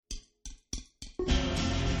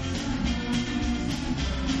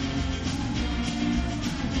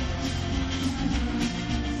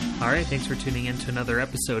Alright, thanks for tuning in to another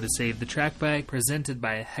episode of Save the Track Bike, presented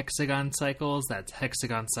by Hexagon Cycles. That's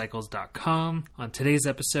hexagoncycles.com. On today's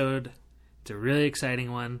episode, it's a really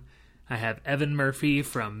exciting one. I have Evan Murphy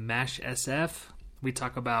from MASH SF. We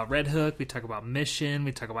talk about Red Hook, we talk about Mission,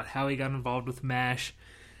 we talk about how he got involved with MASH.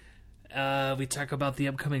 We talk about the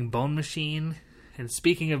upcoming Bone Machine. And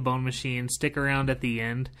speaking of Bone Machine, stick around at the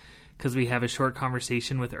end, because we have a short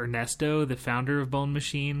conversation with Ernesto, the founder of Bone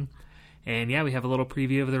Machine. And yeah, we have a little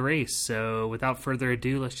preview of the race. So without further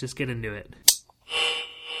ado, let's just get into it.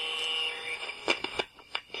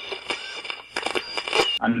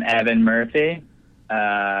 I'm Evan Murphy.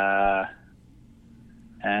 And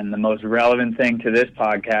the most relevant thing to this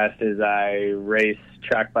podcast is I race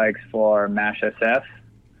track bikes for MASH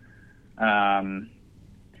SF.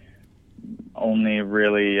 Only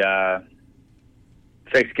really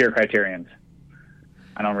fixed gear criterions.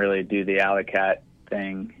 I don't really do the Alicat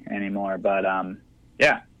thing anymore, but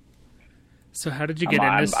yeah. So how did you get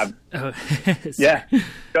into... Yeah,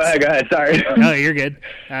 go ahead, sorry. No, you're good.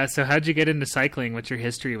 So how did you get into cycling? What's your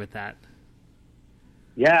history with that?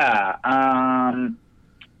 Yeah, I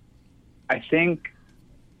think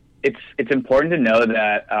it's important to know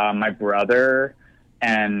that my brother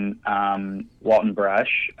and Walton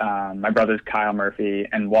Brush, my brother's Kyle Murphy,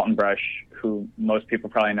 and Walton Brush, who most people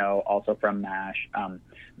probably know also from MASH,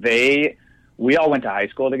 we all went to high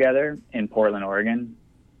school together in Portland, Oregon.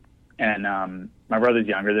 And my brother's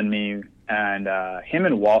younger than me. And him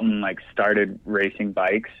and Walton, started racing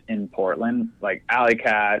bikes in Portland, like Alley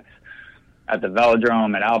Cats, at the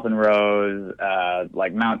Velodrome, at Alpenrose,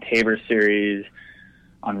 Mount Tabor series,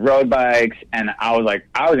 on road bikes. And I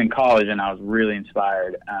was in college and I was really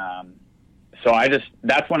inspired. So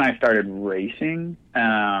that's when I started racing.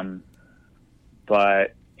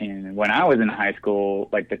 But when I was in high school,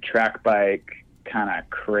 the track bike kind of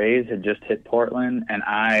craze had just hit Portland, and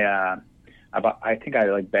I think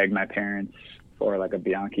I begged my parents for a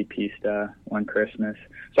Bianchi Pista one Christmas.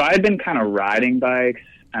 So I had been kind of riding bikes,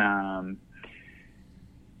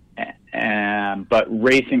 but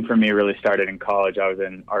racing for me really started in college. I was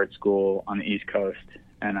in art school on the East Coast,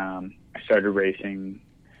 and I started racing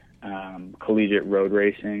collegiate road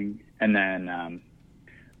racing, and then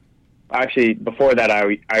actually, before that,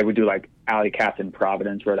 I would do Alley Cats in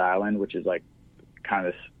Providence, Rhode Island, which is kind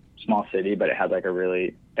of this small city, but it had a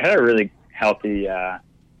really healthy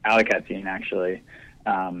Alley Cat scene, actually.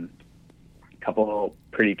 Couple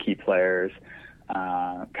pretty key players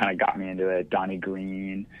kind of got me into it. Donnie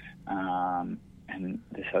Green, and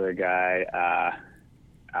this other guy,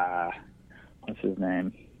 what's his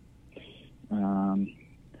name? Oh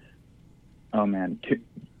man,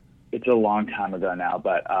 it's a long time ago now,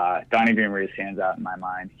 but Donnie Green really stands out in my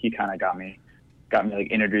mind. He kind of got me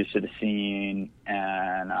introduced to the scene,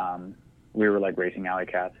 and we were racing Alley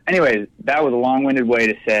Cats. Anyways, that was a long-winded way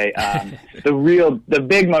to say the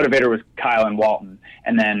big motivator was Kyle and Walton,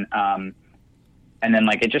 and then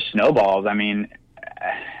it just snowballs.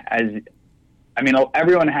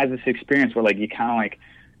 Everyone has this experience where you kind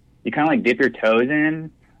of dip your toes in,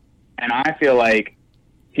 and I feel like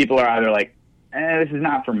people are either this is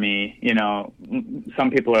not for me. Some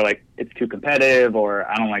people are it's too competitive, or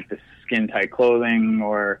I don't like this skin tight clothing,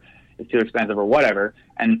 or it's too expensive, or whatever.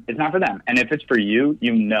 And it's not for them. And if it's for you,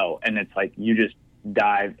 and it's you just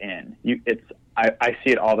dive in. I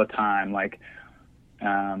see it all the time.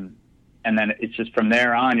 And then it's just from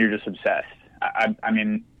there on, you're just obsessed. I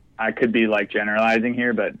could be generalizing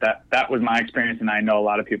here, but that was my experience. And I know a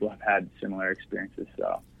lot of people have had similar experiences.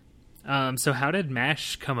 So how did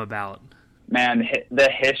MASH come about? Man, the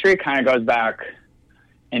history kind of goes back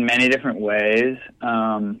in many different ways.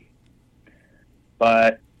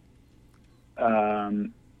 But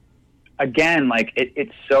again,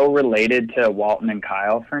 it's so related to Walton and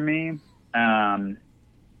Kyle for me.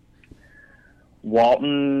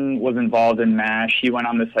 Walton was involved in MASH. He went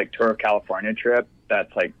on this Tour of California trip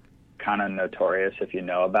that's kind of notorious if you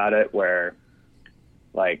know about it, where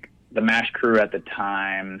the MASH crew at the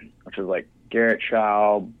time, which was Garrett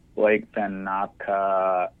Shaw, Blake Van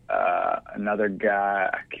Nopka, another guy,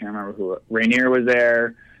 I can't remember who, Rainier was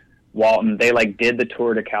there, Walton, they did the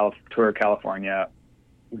Tour of California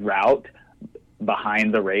route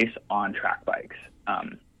behind the race on track bikes.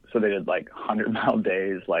 So they did 100-mile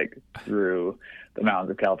days through the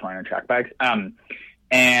mountains of California on track bikes.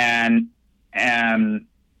 And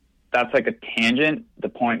that's a tangent. The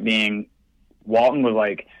point being, Walton was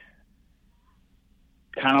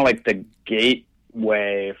kind of the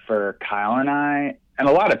gateway for Kyle and I, and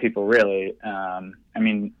a lot of people really.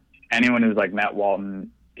 Anyone who's met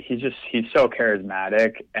Walton, he's so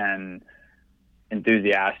charismatic and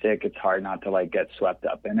enthusiastic, it's hard not to like get swept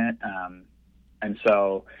up in it. And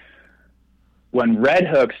so when Red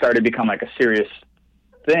Hook started to become like a serious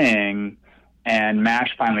thing and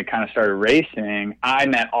MASH finally kind of started racing, I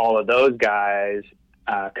met all of those guys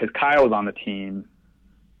because Kyle was on the team,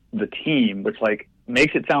 which like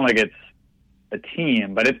makes it sound like it's a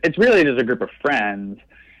team, but it's really just a group of friends.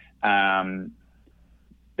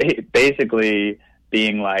 Basically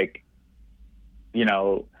being like, you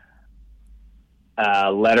know,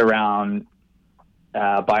 led around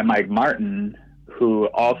by Mike Martin, who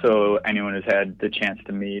also anyone who's had the chance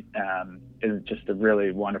to meet is just a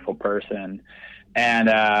really wonderful person. And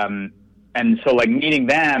so like meeting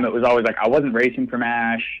them, it was always like I wasn't racing for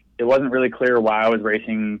MASH. It wasn't really clear why I was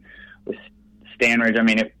racing with Stanridge. I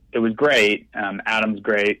mean, it was great. Adam's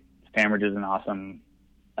great. Stanridge is an awesome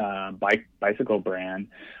bicycle brand.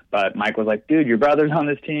 But Mike was like, dude, your brother's on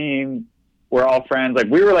this team. We're all friends. Like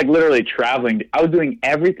we were like literally traveling. I was doing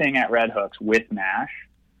everything at Red Hooks with MASH,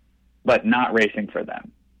 but not racing for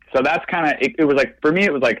them. So that's kind of, it was like, for me,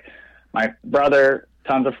 it was like my brother,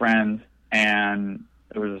 tons of friends. And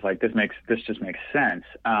it was just like, this just makes sense.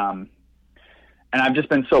 And I've just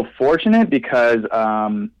been so fortunate because,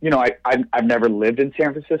 you know, I've never lived in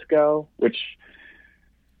San Francisco, which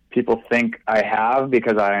people think I have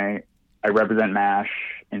because I represent MASH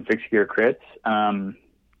in fixed gear crits.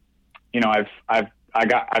 You know, I've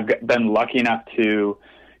been lucky enough to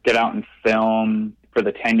get out and film for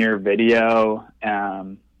the 10-year video.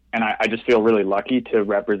 And I just feel really lucky to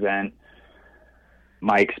represent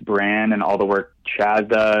Mike's brand and all the work Chaz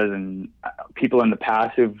does, and people in the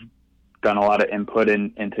past who've done a lot of input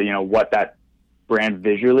into, you know, what that brand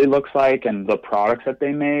visually looks like and the products that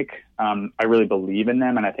they make. I really believe in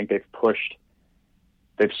them. And I think they've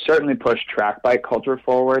certainly pushed track bike culture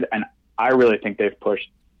forward. And I really think they've pushed,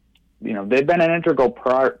 you know, they've been an integral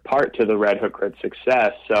part to the Red Hook Crit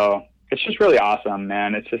success. So it's just really awesome,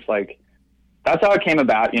 man. It's just like, that's how it came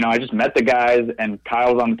about. You know, I just met the guys and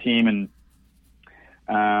Kyle was on the team, and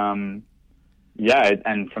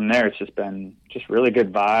and from there it's just been just really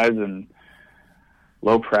good vibes and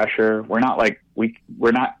low pressure. We're not like,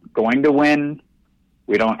 we're not going to win.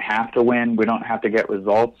 We don't have to win. We don't have to get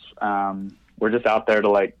results. We're just out there to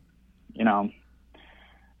like, you know,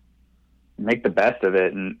 make the best of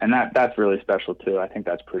it. And that's really special too. I think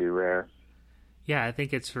that's pretty rare. Yeah. I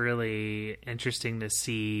think it's really interesting to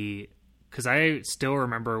see, because I still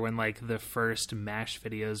remember when like the first MASH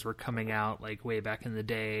videos were coming out like way back in the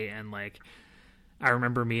day, and like I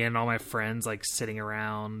remember me and all my friends like sitting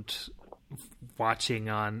around watching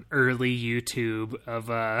on early YouTube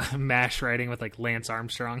of MASH riding with like Lance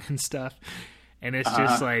Armstrong and stuff, and it's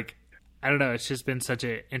just like, I don't know, it's just been such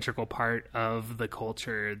an integral part of the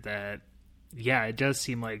culture that it does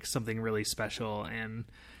seem like something really special.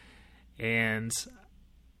 And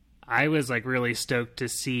I was like really stoked to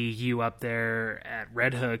see you up there at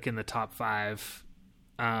Red Hook in the top 5.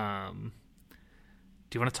 Do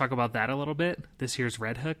you want to talk about that a little bit? This year's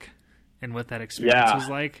Red Hook and what that experience was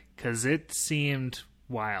like? Because it seemed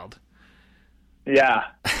wild. Yeah.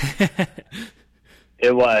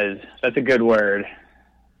 It was. That's a good word.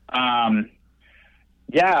 I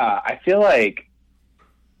feel like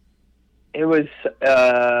it was,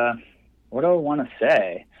 what do I want to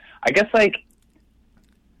say? I guess like,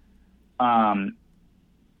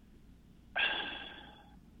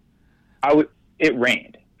 it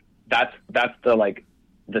rained. That's the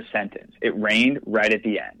sentence. It rained right at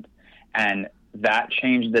the end. And that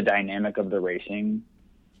changed the dynamic of the racing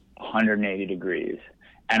 180 degrees.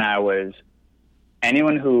 And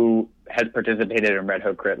anyone who has participated in Red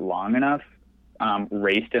Hook Crit long enough,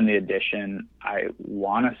 raced in the edition, I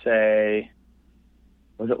want to say,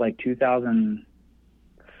 was it like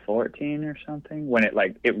 2014 or something, when it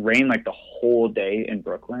rained like the whole day in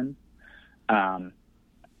Brooklyn. I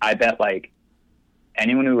bet like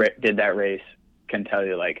anyone who did that race can tell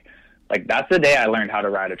you like that's the day I learned how to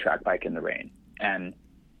ride a track bike in the rain. And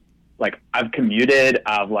like I've commuted,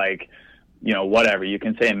 I've like, you know, whatever, you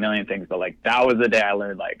can say a million things, but like that was the day I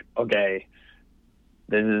learned like, okay,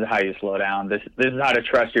 this is how you slow down. This is how to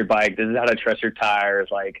trust your bike. This is how to trust your tires.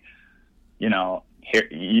 Like, you know, here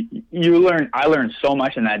I learned so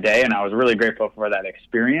much in that day, and I was really grateful for that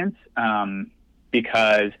experience,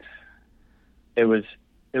 because it was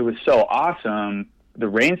so awesome. The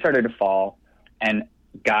rain started to fall, and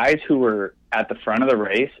guys who were at the front of the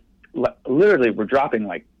race literally were dropping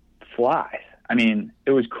like flies. I mean,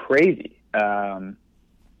 it was crazy.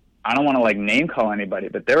 I don't want to like name call anybody,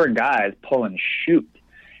 but there were guys pulling chute,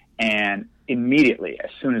 and immediately as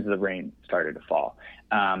soon as the rain started to fall.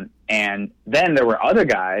 And then there were other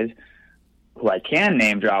guys who I can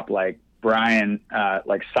name drop, like Brian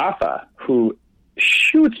like Safa, who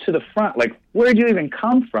shoots to the front, like, where'd you even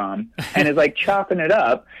come from? And is like chopping it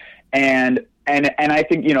up. And I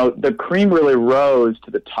think, you know, the cream really rose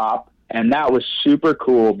to the top, and that was super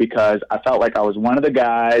cool because I felt like I was one of the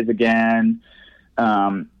guys again,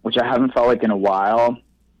 which I haven't felt like in a while.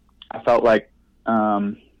 I felt like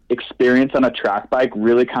experience on a track bike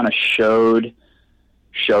really kind of showed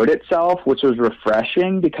itself, which was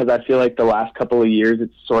refreshing because I feel like the last couple of years it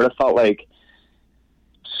sort of felt like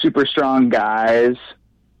super strong guys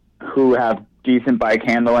who have decent bike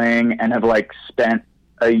handling and have like spent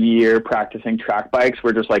a year practicing track bikes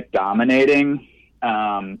were just like dominating.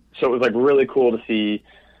 So it was like really cool to see,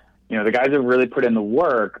 you know, the guys have really put in the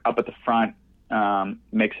work up at the front,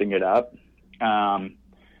 mixing it up.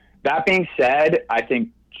 That being said, I think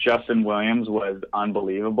Justin Williams was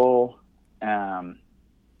unbelievable. And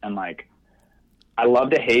like, I love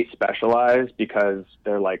to hate Specialized because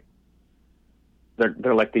they're like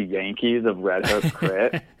the Yankees of Red Hook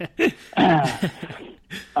Crit.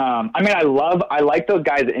 I mean, I like those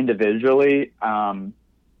guys individually. And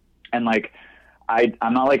like,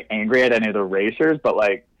 I'm not like angry at any of the racers, but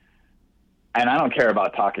like, and I don't care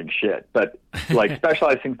about talking shit, but like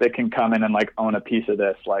Specialized thinks they can come in and like own a piece of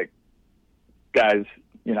this. Like, guys,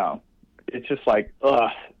 you know, it's just like,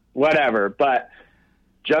 ugh, whatever. But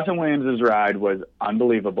Justin Williams' ride was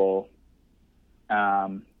unbelievable.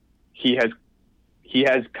 He has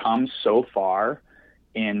come so far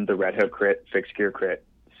in the Red Hook Crit, fixed gear crit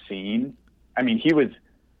scene. I mean, he was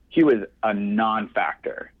a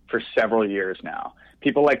non-factor for several years now.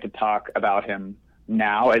 People like to talk about him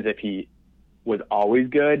now as if he was always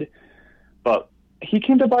good, but he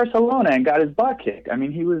came to Barcelona and got his butt kicked. I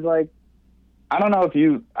mean, he was like, I don't know if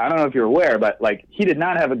you're aware, but like, he did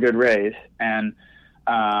not have a good race. And,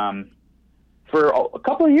 for a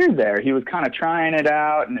couple of years there, he was kind of trying it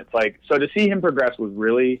out, and it's like, so to see him progress was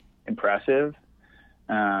really impressive.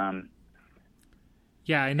 Yeah,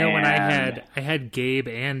 I know when I had Gabe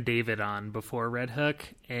and David on before Red Hook,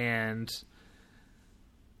 and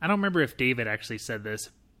I don't remember if David actually said this.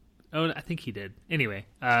 Oh, I think he did. Anyway,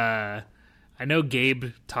 I know Gabe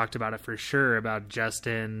talked about it for sure, about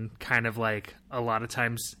Justin kind of like a lot of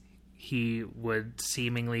times he would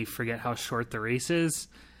seemingly forget how short the race is,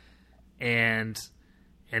 and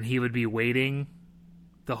he would be waiting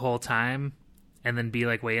the whole time and then be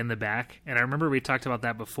like way in the back. And I remember we talked about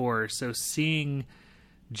that before. So seeing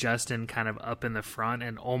Justin kind of up in the front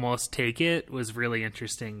and almost take it was really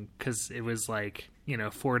interesting because it was like, you know,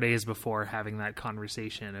 4 days before having that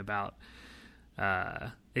conversation about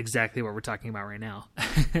exactly what we're talking about right now.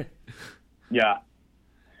 Yeah.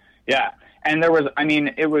 And there was, I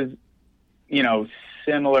mean, it was, you know,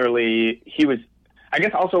 similarly, I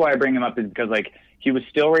guess also why I bring him up is because like he was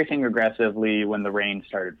still racing aggressively when the rain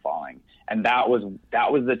started falling. And that was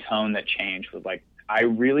the tone that changed. Was like, I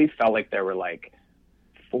really felt like there were like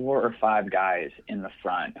 4 or 5 guys in the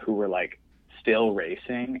front who were like still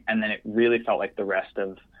racing. And then it really felt like the rest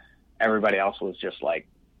of everybody else was just like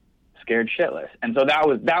scared shitless. And so that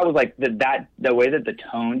was like the way that the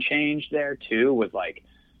tone changed there too, was like,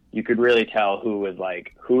 you could really tell who was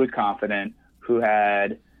confident, who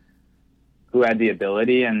had the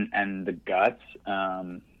ability and the guts,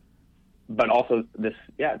 but also the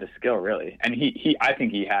skill really. And I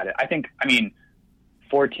think he had it. I mean,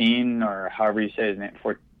 14 or however you say his name,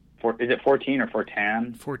 is it 14 or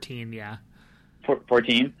Fortan? 14, yeah.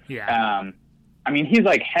 14? Yeah. I mean, he's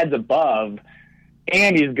like heads above,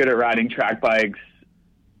 and he's good at riding track bikes.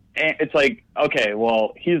 And it's like, okay,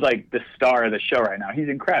 well, he's like the star of the show right now. He's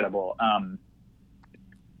incredible.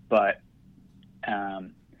 But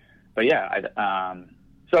yeah,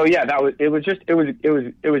 so yeah, it was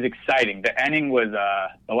exciting. The ending was,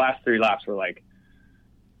 the last 3 laps were like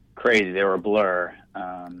crazy. They were a blur.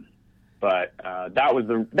 But that was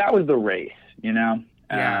the race, you know?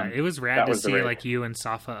 Yeah, it was rad to see like you and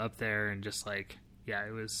Safa up there and just like, yeah,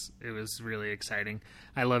 it was really exciting.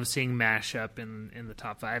 I love seeing Mash up in the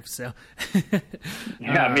top 5. So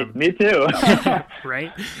yeah, me too.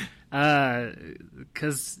 Right?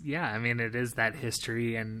 Because yeah, I mean, it is that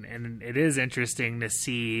history, and it is interesting to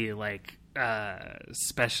see like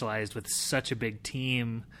Specialized with such a big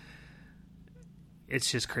team. It's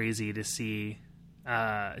just crazy to see.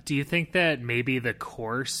 Do you think that maybe the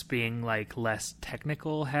course being like less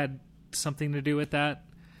technical had something to do with that?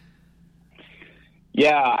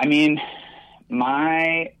 Yeah, I mean,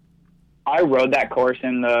 I rode that course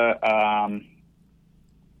in the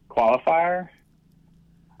qualifier.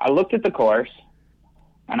 I looked at the course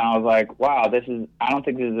and I was like, wow, I don't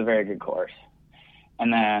think this is a very good course.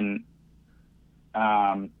 And then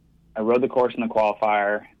I rode the course in the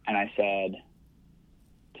qualifier, and I said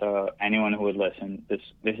to anyone who would listen, this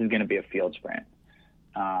is going to be a field sprint.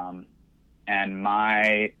 And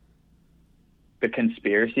the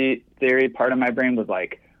conspiracy theory part of my brain was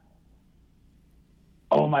like,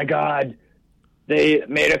 oh my God, they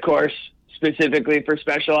made a course specifically for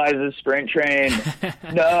Specialized's sprint train.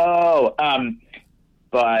 No.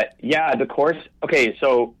 But yeah, the course, okay.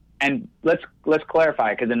 So, and let's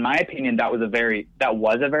clarify, because in my opinion, that was a very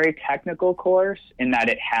technical course in that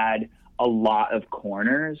it had a lot of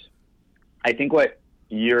corners. I think what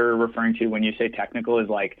you're referring to when you say technical is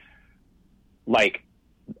like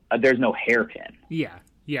there's no hairpin. Yeah.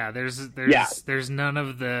 There's none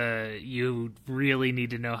of the you really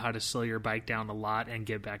need to know how to slow your bike down a lot and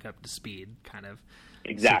get back up to speed kind of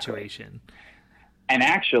situation. And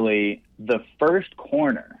actually, the first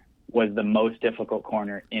corner was the most difficult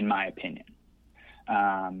corner in my opinion.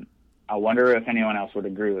 I wonder if anyone else would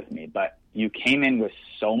agree with me, but you came in with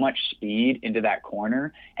so much speed into that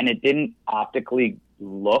corner, and it didn't optically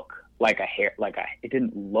look it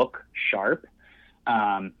didn't look sharp.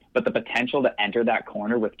 But the potential to enter that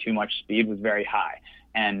corner with too much speed was very high.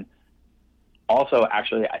 And also,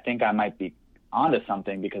 actually, I think I might be onto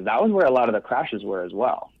something, because that was where a lot of the crashes were as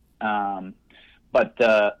well. But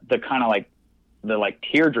the kind of the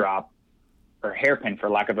teardrop or hairpin, for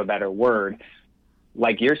lack of a better word,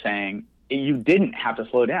 like you're saying, you didn't have to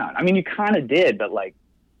slow down. I mean, you kind of did, but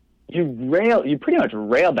you pretty much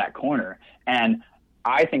railed that corner. And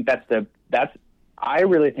I think I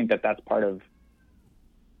really think that's part of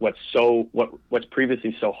what's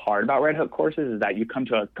previously so hard about Red Hook courses, is that you come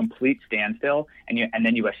to a complete standstill and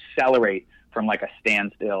then you accelerate from like a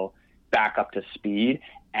standstill back up to speed,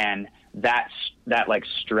 and that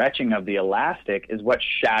stretching of the elastic is what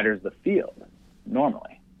shatters the field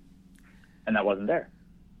normally, and that wasn't there.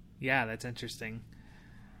 Yeah, that's interesting.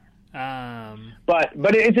 But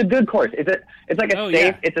it's a good course. It's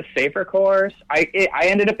a safer course. I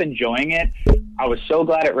ended up enjoying it. I was so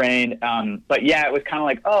glad it rained. But yeah, it was kind of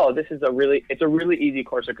like, oh, it's a really easy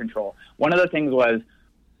course to control. One of the things was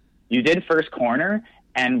you did first corner,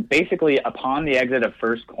 and basically upon the exit of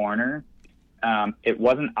first corner, it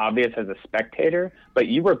wasn't obvious as a spectator, but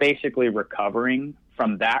you were basically recovering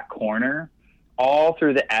from that corner all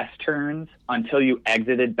through the S turns until you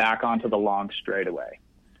exited back onto the long straightaway.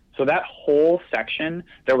 So that whole section,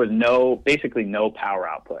 there was basically no power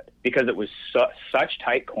output, because it was such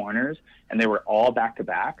tight corners and they were all back to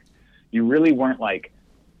back. You really weren't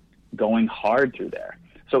going hard through there.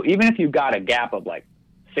 So even if you got a gap of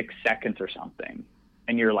 6 seconds or something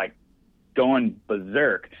and you're going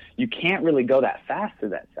berserk, you can't really go that fast through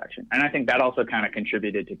that section. And I think that also kind of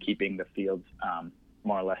contributed to keeping the fields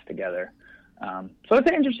more or less together. So it's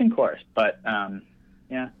an interesting course, but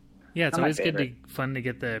yeah. Yeah, it's always fun to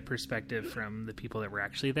get the perspective from the people that were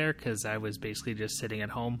actually there, because I was basically just sitting at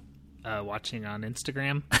home watching on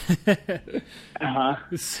Instagram.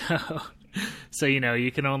 So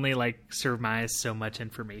you can only surmise so much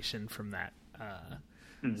information from that.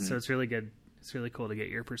 So it's really good. It's really cool to get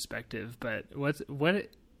your perspective. But what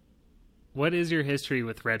is your history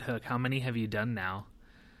with Red Hook? How many have you done now,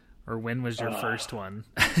 or when was your first one?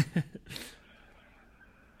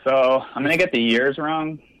 So I'm gonna get the years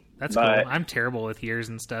wrong. That's cool. I'm terrible with years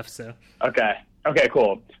and stuff, so. Okay,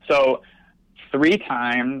 cool. So the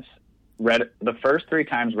first 3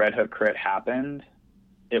 times Red Hook Crit happened,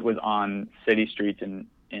 it was on city streets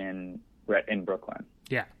in Brooklyn.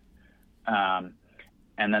 Yeah. And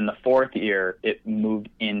then the 4th year, it moved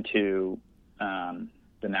into the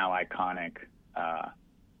now iconic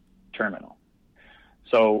terminal.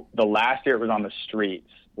 So the last year it was on the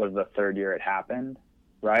streets was the 3rd year it happened.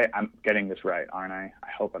 Right? I'm getting this right, aren't I? I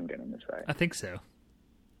hope I'm getting this right. I think so.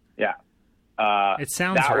 Yeah. It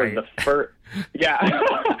sounds that right. Was the first. Yeah.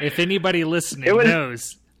 If anybody listening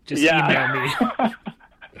knows, just email me.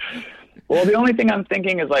 Well, the only thing I'm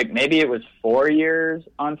thinking is maybe it was 4 years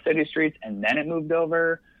on city streets and then it moved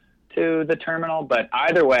over to the terminal. But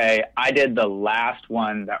either way, I did the last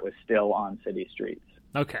one that was still on city streets.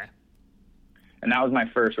 Okay. And that was my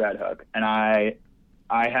first Red Hook. And I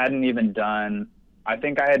hadn't even done... I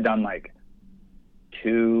think I had done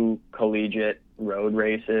 2 collegiate road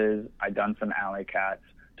races. I'd done some alley cats,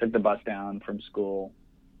 took the bus down from school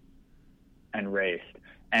and raced.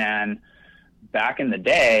 And back in the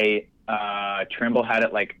day, Trimble had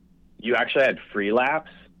it you actually had free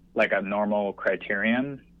laps, like a normal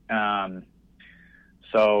criterium.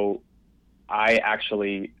 So I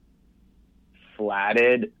actually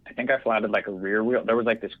flatted a rear wheel. There was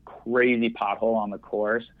this crazy pothole on the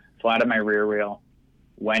course, flatted my rear wheel,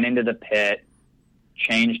 went into the pit,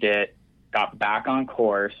 changed it, got back on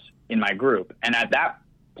course, in my group. And at that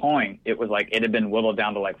point, it was like, it had been whittled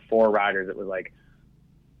down to like 4 riders. It was like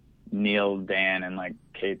Neil, Dan, and like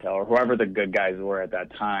K-Tel, or whoever the good guys were at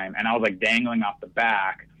that time. And I was like dangling off the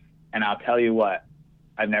back. And I'll tell you what,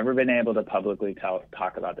 I've never been able to publicly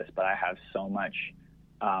talk about this, but I have so much.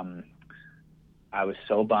 I was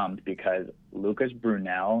so bummed because Lucas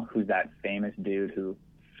Brunel, who's that famous dude who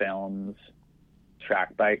films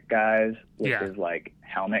track bike guys with his like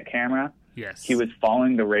helmet camera. Yes. He was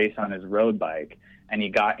following the race on his road bike, and he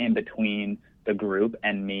got in between the group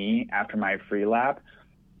and me after my free lap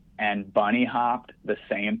and bunny hopped the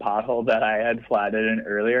same pothole that I had flatted in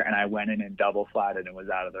earlier, and I went in and double flatted and was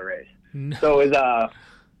out of the race. No. So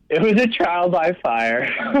it was a trial by fire.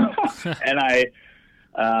 And I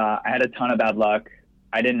had a ton of bad luck.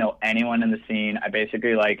 I didn't know anyone in the scene. I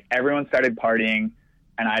basically, like, everyone started partying,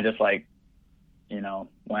 and I just, like, you know,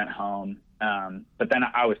 went home. But then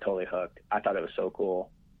I was totally hooked. I thought it was so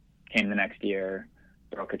cool. Came the next year,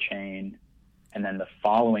 broke a chain, and then the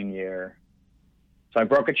following year, so I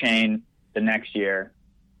broke a chain the next year.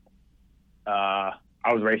 I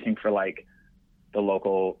was racing for, like, the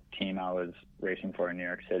local team I was racing for in New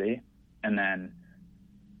York City. And then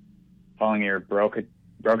following year, broke a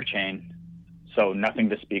chain. So nothing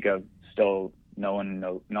to speak of. Still, no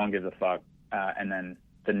one gives a fuck. And then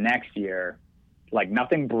the next year, like,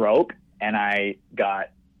 nothing broke, and I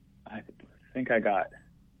think I got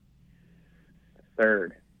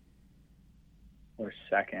third or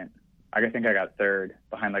second. I think I got third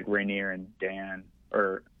behind like Rainier and Dan,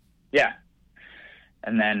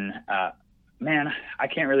 and then man, I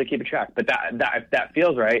can't really keep a track, but that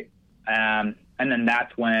feels right. And then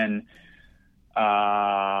that's when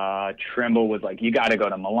Trimble was like, you got to go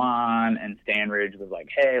to Milan, and Stanridge was like,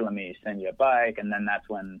 hey, let me send you a bike. And then that's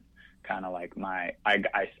when kind of like I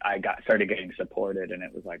started getting supported, and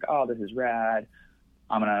it was like, oh, this is rad.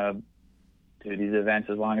 I'm gonna do these events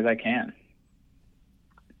as long as I can.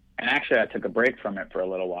 And actually, I took a break from it for a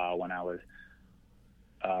little while when I was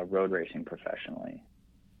road racing professionally.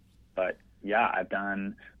 But yeah,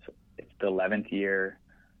 it's the 11th year.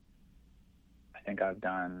 I think I've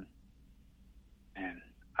done,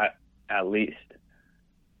 at least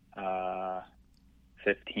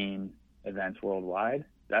 15 events worldwide.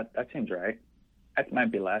 That seems right. That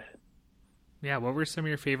might be less. Yeah, what were some of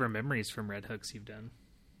your favorite memories from Red Hooks you've done?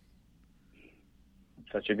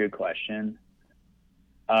 Such a good question.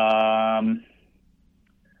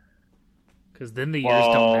 Because then the years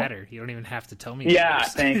don't matter. You don't even have to tell me. Yeah,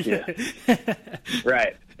 thank you.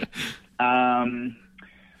 Right.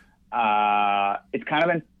 It's kind of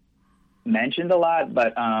been mentioned a lot,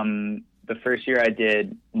 but the first year I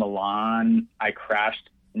did Milan, I crashed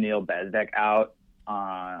Neil Bezdek out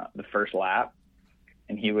the first lap,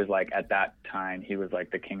 and he was like, at that time, he was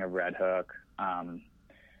like the king of Red Hook,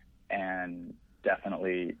 and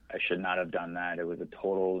definitely I should not have done that. It was a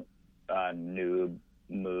total noob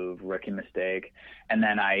move, rookie mistake. And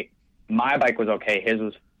then my bike was okay. His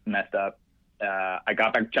was messed up. I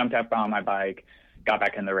got back, jumped up on my bike, got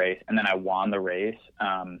back in the race, and then I won the race.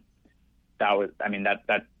 That's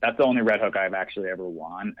the only Red Hook I've actually ever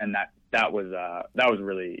won. And that was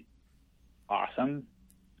really awesome.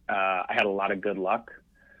 I had a lot of good luck.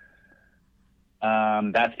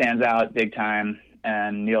 That stands out big time.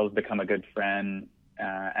 And Neil's become a good friend,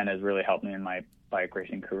 and has really helped me in my bike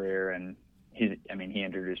racing career. And he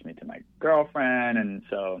introduced me to my girlfriend, and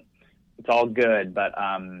so it's all good. But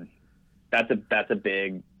that's a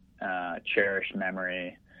big cherished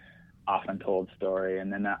memory, often told story.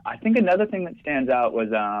 And then I think another thing that stands out was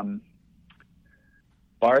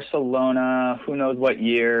Barcelona. Who knows what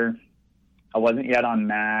year? I wasn't yet on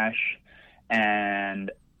MASH,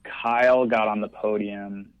 and Kyle got on the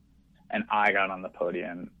podium, and I got on the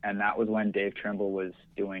podium. And that was when Dave Trimble was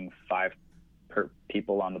doing 5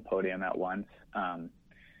 people on the podium at once.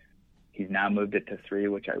 He's now moved it to 3,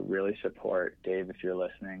 which I really support. Dave, if you're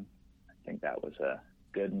listening, I think that was a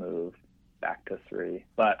good move, back to 3.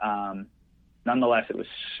 But nonetheless, it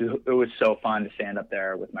was so fun to stand up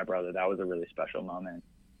there with my brother. That was a really special moment.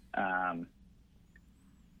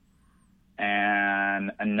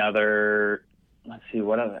 And another, let's see,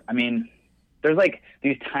 what other, there's like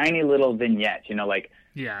these tiny little vignettes, like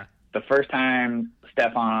the first time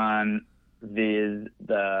Stefan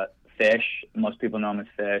the Fish, most people know him as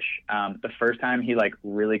Fish. The first time he like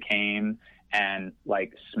really came and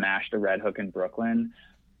like smashed a Red Hook in Brooklyn,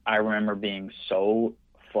 I remember being so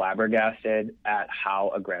flabbergasted at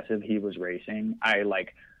how aggressive he was racing.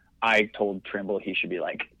 I told Trimble he should be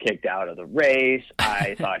like kicked out of the race.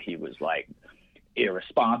 I thought he was like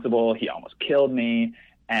irresponsible. He almost killed me.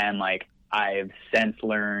 And like, I've since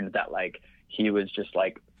learned that like he was just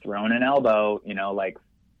like throwing an elbow, you know, like,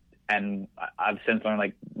 and I've since learned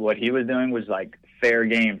like what he was doing was like fair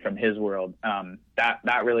game from his world.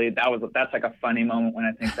 That's like a funny moment when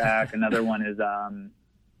I think back. Another one is, I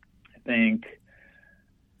think,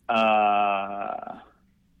 I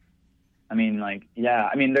mean, like, yeah,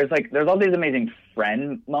 I mean, there's all these amazing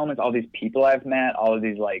friend moments, all these people I've met, all of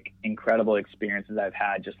these like incredible experiences I've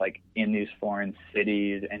had just like in these foreign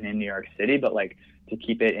cities and in New York City. But like to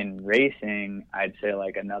keep it in racing, I'd say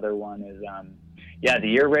like another one is, the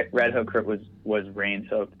year Red Hook Crit was rain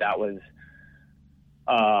soaked. That was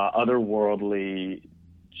otherworldly,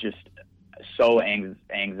 just so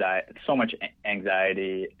much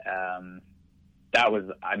anxiety. That was,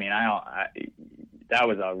 I mean, that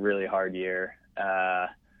was a really hard year.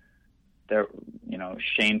 There, you know,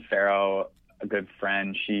 Shane Farrow, a good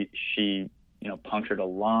friend, she, you know, punctured a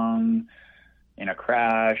lung in a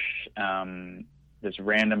crash. This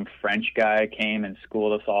random French guy came and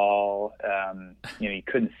schooled us all. You know, you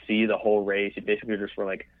couldn't see the whole race. You basically just were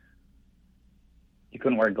like, you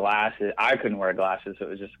couldn't wear glasses. I couldn't wear glasses. So it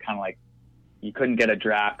was just kind of like, you couldn't get a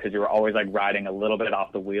draft because you were always like riding a little bit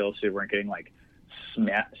off the wheel. So you weren't getting like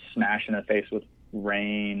smashed in the face with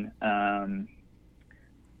rain.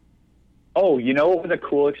 You know what was a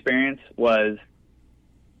cool experience was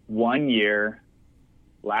one year,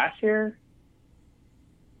 last year,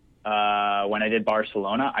 when I did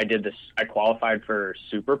Barcelona, I qualified for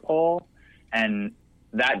Super Pole, and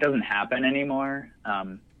that doesn't happen anymore.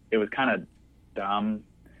 It was kind of dumb,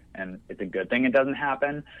 and it's a good thing it doesn't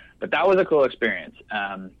happen, but that was a cool experience.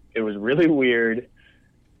 It was really weird,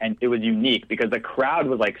 and it was unique because the crowd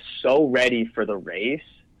was like so ready for the race.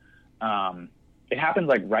 It happens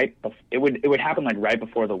like it would happen like right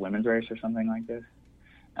before the women's race or something like this.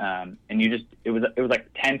 And it was like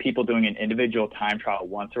 10 people doing an individual time trial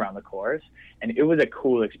once around the course. And it was a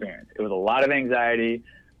cool experience. It was a lot of anxiety.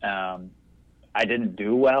 I didn't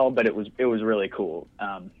do well, but it was really cool.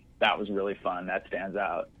 That was really fun. That stands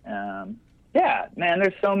out. Yeah, man,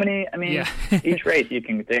 there's so many, I mean, each race you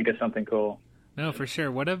can think of something cool. No, for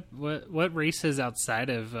sure. What races outside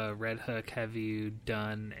of Red Hook have you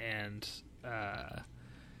done, and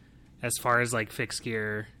as far as like fixed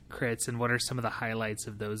gear crits, and what are some of the highlights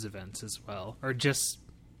of those events as well, or just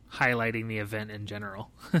highlighting the event in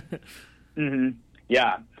general? Mm-hmm.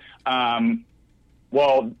 Yeah.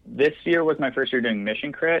 Well, this year was my first year doing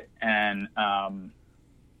Mission Crit, and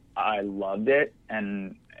I loved it.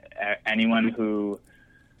 And anyone who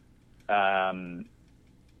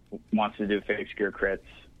wants to do fixed gear crits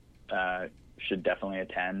should definitely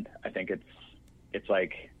attend. I think it's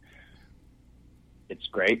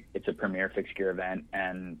great. It's a premier fixed gear event,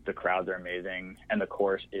 and the crowds are amazing, and the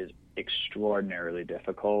course is extraordinarily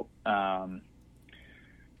difficult.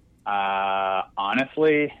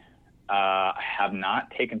 Honestly, I have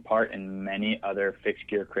not taken part in many other fixed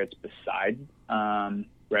gear crits besides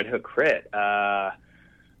Red Hook Crit. I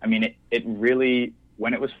mean, it really,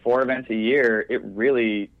 when it was 4 events a year,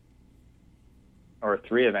 or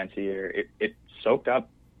 3 events a year, it soaked up.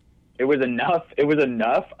 It was enough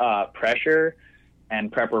pressure and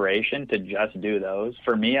preparation to just do those,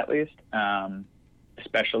 for me at least,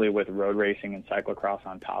 especially with road racing and cyclocross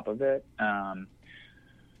on top of it.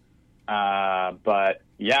 But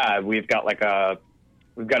yeah, we've got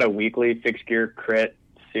a weekly fixed gear crit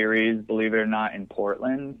series, believe it or not, in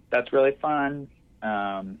Portland. That's really fun.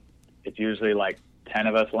 It's usually like 10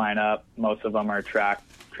 of us line up. Most of them are track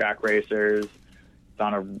racers.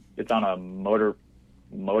 It's on a motor,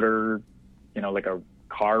 you know, like a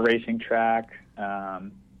car racing track.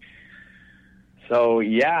 So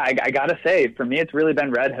yeah, I gotta say, for me, it's really been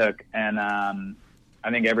Red Hook, and I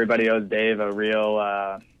think everybody owes Dave a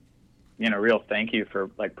real thank you for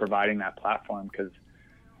like providing that platform, because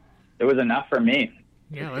it was enough for me.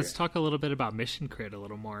 Yeah, let's talk a little bit about Mission Crit a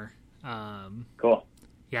little more. Cool.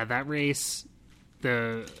 Yeah, that race,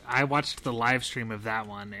 I watched the live stream of that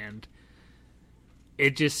one, and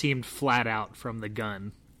it just seemed flat out from the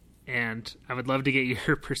gun. And I would love to get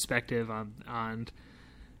your perspective on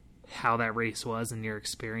how that race was and your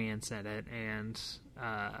experience at it. And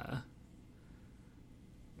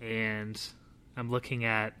I'm looking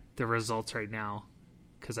at the results right now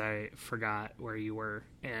because I forgot where you were,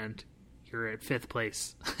 and you're at 5th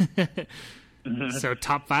place. So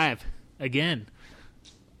top 5 again.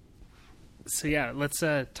 So yeah, let's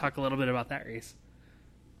talk a little bit about that race.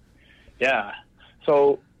 Yeah.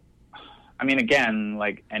 So, I mean, again,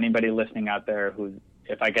 like anybody listening out there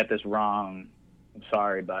if I get this wrong, I'm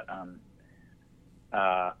sorry, but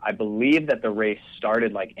I believe that the race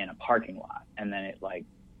started like in a parking lot, and then it like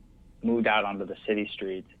moved out onto the city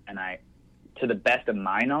streets, and I to the best of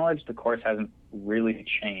my knowledge, the course hasn't really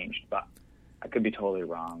changed, but I could be totally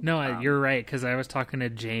wrong. No, you're right, because I was talking to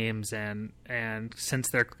James, and since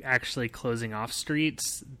they're actually closing off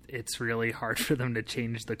streets, it's really hard for them to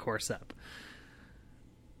change the course up.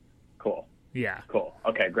 Cool. Yeah. Cool.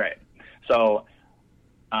 Okay, great. So,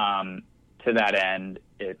 to that end,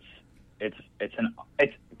 it's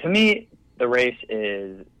to me, the race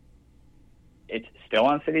it's still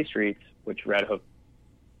on city streets, which Red Hook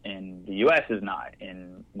in the U.S. is not.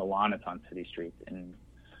 In Milan, it's on city streets. In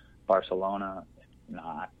Barcelona, it's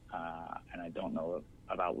not. And I don't know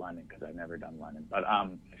about London because I've never done London. But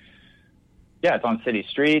yeah, it's on city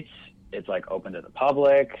streets. It's like open to the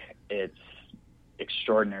public. It's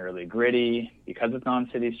extraordinarily gritty because it's on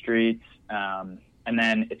city streets. And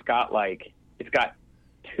then it's got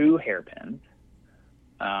two hairpins,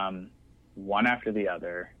 one after the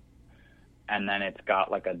other. And then it's got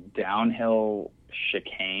like a downhill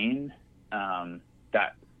chicane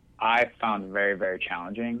that I found very, very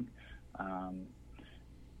challenging.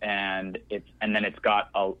 And then it's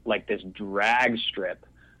got this drag strip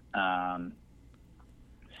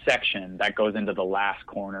section that goes into the last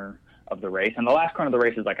corner of the race. And the last corner of the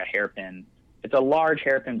race is like a hairpin. It's a large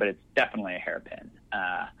hairpin, but it's definitely a hairpin.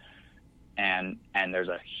 And there's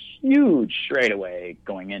a huge straightaway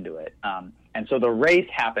going into it. And so the race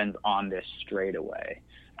happens on this straightaway.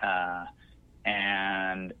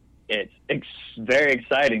 And it's very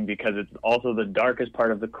exciting because it's also the darkest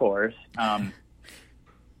part of the course. I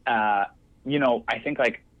think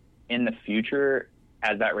like in the future,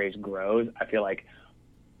 as that race grows, I feel like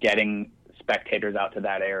getting spectators out to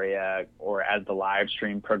that area, or as the live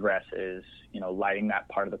stream progresses, lighting that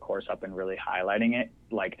part of the course up and really highlighting it.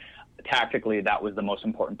 Like tactically, that was the most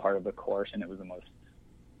important part of the course, and it was the most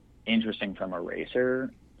interesting from a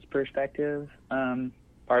racer's perspective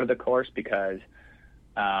part of the course, because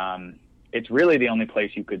it's really the only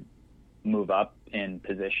place you could move up in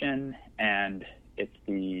position, and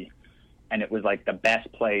it was like the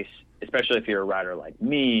best place, especially if you're a rider like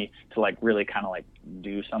me, to like really kind of like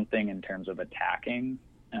do something in terms of attacking.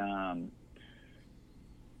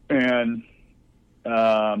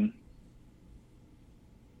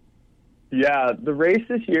 Yeah, the race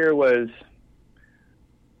this year was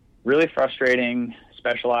really frustrating.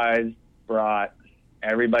 Specialized brought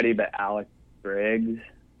everybody but Alex Briggs,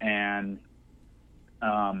 and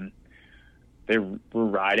they were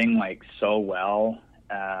riding like so well.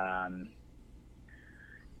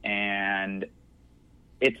 And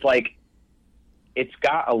it's like, it's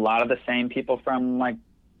got a lot of the same people from like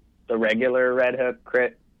the regular Red Hook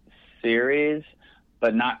Crit series,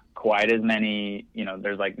 but not quite as many,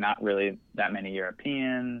 there's like not really that many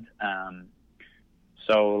Europeans.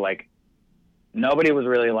 So like nobody was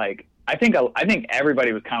really like, I think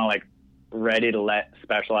everybody was kind of like ready to let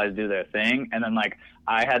Specialized do their thing. And then like,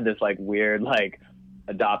 I had this like weird, like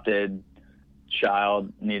adopted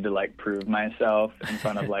child need to like prove myself in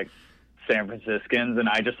front of like San Franciscans, and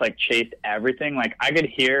I just like chased everything. Like I could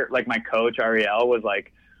hear like my coach Ariel was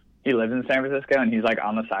like, he lives in San Francisco and he's like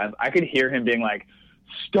on the side. I could hear him being like,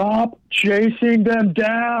 "Stop chasing them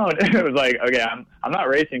down." It was like, okay, I'm not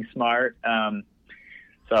racing smart.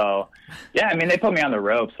 So yeah, I mean they put me on the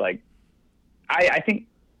ropes. Like I think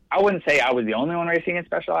I wouldn't say I was the only one racing in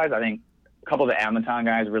Specialized. I think a couple of the Amaton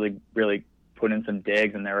guys really put in some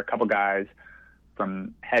digs, and there were a couple guys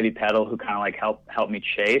from Heavy Pedal who kind of like helped me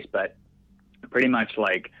chase, but pretty much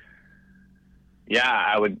like, yeah,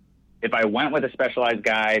 I would, if I went with a Specialized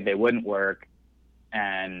guy, they wouldn't work.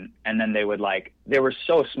 And then they would like, they were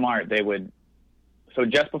so smart. They would, so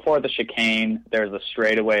just before the chicane, there's a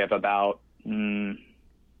straightaway of about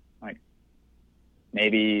like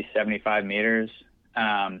maybe 75 meters.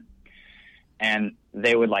 And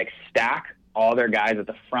they would like stack all their guys at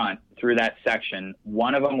the front through that section.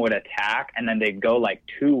 One of them would attack, and then they'd go like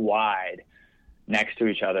too wide next to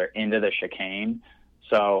each other into the chicane.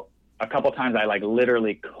 So a couple times I like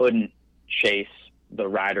literally couldn't chase the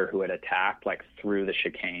rider who had attacked like through the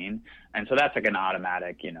chicane. And so that's like an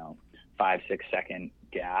automatic, 5-6 second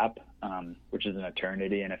gap, which is an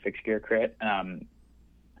eternity in a fixed gear crit.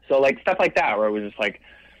 So like stuff like that, where it was just like,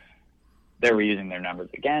 they were using their numbers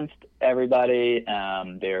against everybody.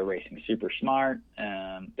 They were racing super smart.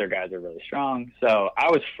 Their guys are really strong. So I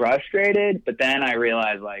was frustrated, but then I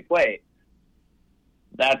realized like, wait,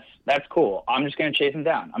 that's cool. I'm just going to chase him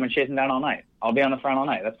down. I'm going to chase him down all night. I'll be on the front all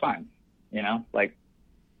night. That's fine. Like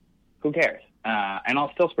who cares? And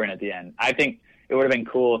I'll still sprint at the end. I think it would have been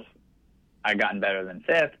cool if I'd gotten better than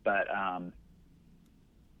fifth, but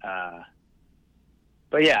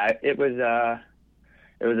yeah, it was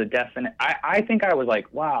It was a definite. I think I was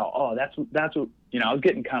like, wow, oh, that's what, you know, I was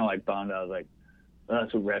getting kind of like bummed. I was like, oh,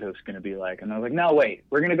 that's what Red Hook's going to be like. And I was like, no, wait,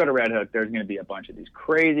 we're going to go to Red Hook. There's going to be a bunch of these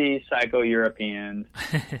crazy psycho Europeans.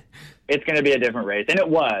 It's going to be a different race. And it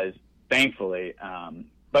was, thankfully.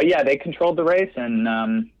 But yeah, they controlled the race. And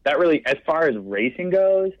that really, as far as racing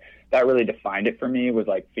goes, that really defined it for me, was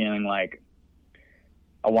like feeling like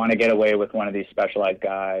I want to get away with one of these specialized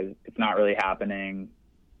guys. It's not really happening.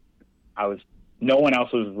 No one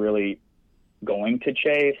else was really going to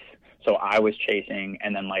chase, so I was chasing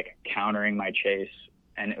and then like countering my chase,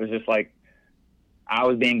 and it was just like I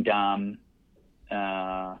was being dumb.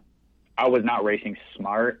 I was not racing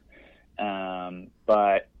smart,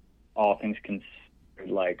 but all things considered,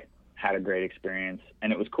 like, had a great experience,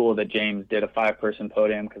 and it was cool that James did a 5-person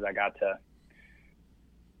podium because I got to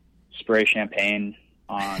spray champagne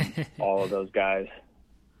on all of those guys.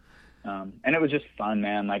 And it was just fun,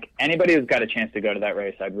 man. Like, anybody who's got a chance to go to that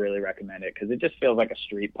race, I'd really recommend it, because it just feels like a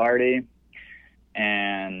street party.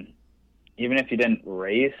 And even if you didn't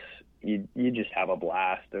race, you just have a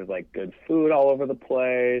blast. There's like good food all over the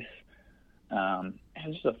place.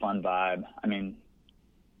 It's just a fun vibe. I mean,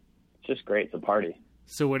 it's just great. It's a party.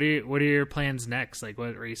 So what are your plans next? Like,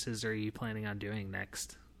 what races are you planning on doing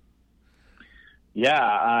next?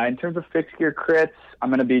 Yeah, in terms of fixed gear crits, I'm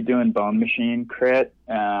going to be doing Bone Machine crit.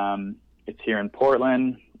 It's here in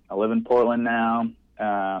Portland. I live in Portland now.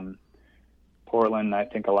 Portland, I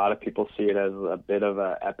think a lot of people see it as a bit of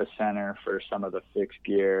a epicenter for some of the fixed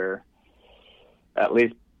gear. At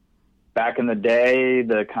least back in the day,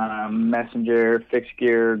 the kind of messenger fixed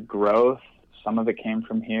gear growth, some of it came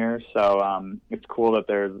from here. So it's cool that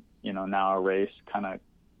there's, you know, now a race kind of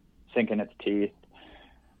sinking its teeth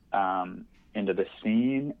into the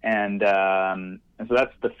scene, and so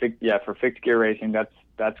that's for fixed gear racing.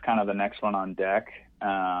 That's kind of the next one on deck.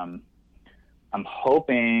 I'm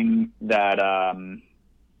hoping that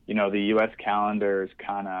you know, the U.S. calendar is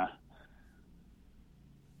kind of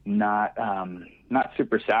not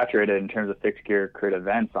super saturated in terms of fixed gear crit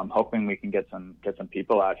events. So I'm hoping we can get some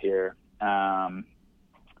people out here. And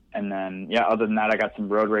then other than that, I got some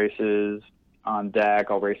road races on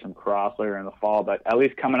deck. I'll race some cross later in the fall, but at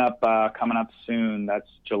least coming up soon, that's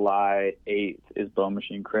July 8th is Bone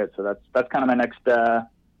Machine crit. So that's kind of my next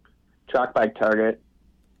track bike target.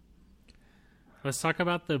 Let's talk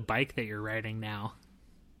about the bike that you're riding now,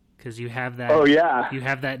 because you have that. Oh yeah, you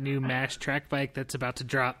have that new MASH track bike that's about to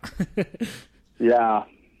drop. Yeah,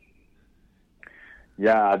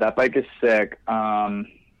 that bike is sick.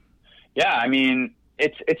 I mean,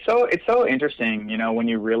 it's so interesting, you know, when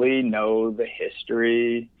you really know the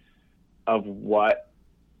history of what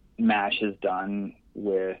MASH has done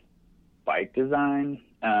with bike design.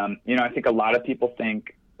 You know, I think a lot of people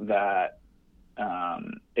think that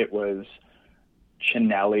it was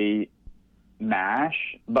Cinelli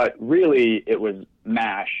MASH, but really it was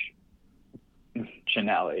MASH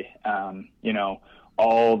Cinelli. You know,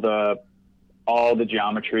 all the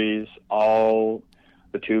geometries, all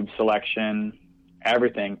the tube selection,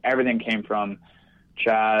 everything came from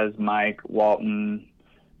Chaz, Mike, Walton.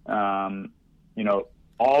 You know,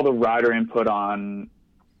 all the rider input on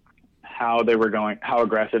how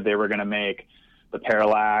aggressive they were going to make the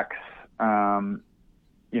parallax.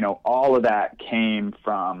 You know, all of that came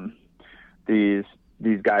from these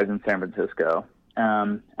guys in San Francisco.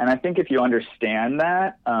 And I think if you understand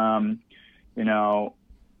that, you know,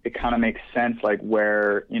 it kind of makes sense, like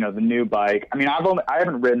where, you know, the new bike, I mean, I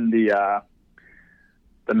haven't ridden the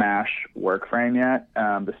MASH work frame yet,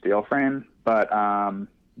 the steel frame, but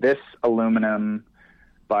this aluminum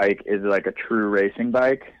bike is like a true racing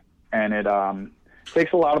bike, and it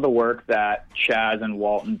takes a lot of the work that Chaz and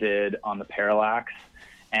Walton did on the parallax,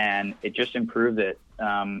 and it just improves it.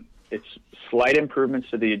 It's slight improvements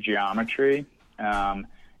to the geometry.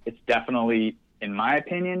 It's definitely, in my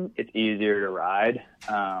opinion, it's easier to ride.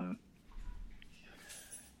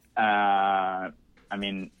 I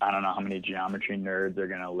mean, I don't know how many geometry nerds are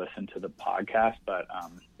going to listen to the podcast, but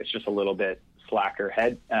it's just a little bit slacker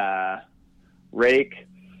head rake,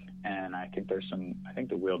 and I think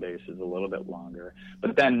the wheelbase is a little bit longer.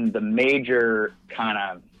 But then the major kind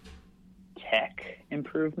of tech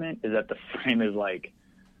improvement is that the frame is like,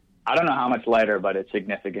 I don't know how much lighter, but it's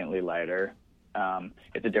significantly lighter.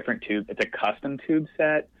 It's a different tube. It's a custom tube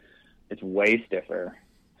set. It's way stiffer.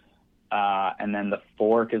 And then the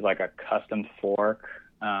fork is like a custom fork.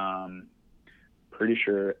 Pretty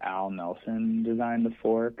sure Al Nelson designed the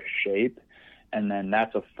fork shape. And then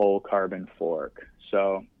that's a full carbon fork.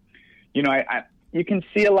 So, you know, you can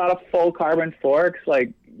see a lot of full carbon forks,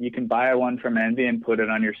 like, you can buy one from Envy and put it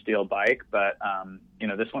on your steel bike, but you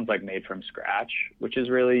know, this one's like made from scratch, which is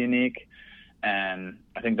really unique. And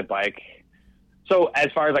I think the bike, so as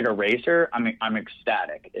far as like a racer, I'm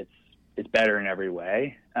ecstatic. It's better in every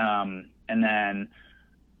way. And then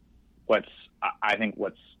I think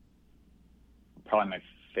what's probably my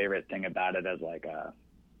favorite thing about it as like a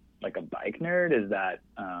bike nerd is that,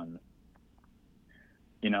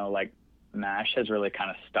 you know, like MASH has really kind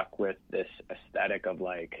of stuck with this aesthetic of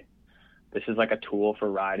like, this is like a tool for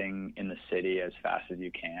riding in the city as fast as you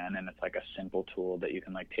can. And it's like a simple tool that you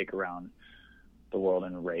can like take around the world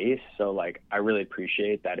and race. So like, I really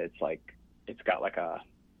appreciate that it's like, it's got like a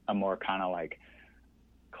more kind of like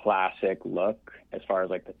classic look as far as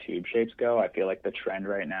like the tube shapes go. I feel like the trend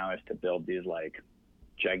right now is to build these like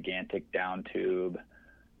gigantic down tube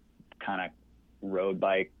kind of road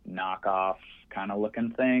bike knockoff kind of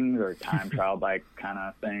looking things, or time trial bike kind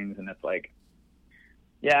of things. And it's like,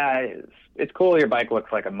 yeah, it's cool your bike looks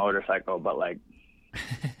like a motorcycle, but like,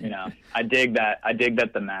 you know, I dig that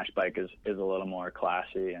the MASH bike is a little more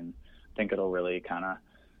classy, and I think it'll really kind of,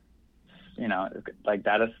 you know, like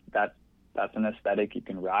that's an aesthetic you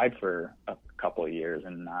can ride for a couple of years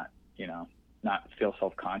and not, you know, not feel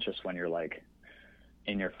self-conscious when you're like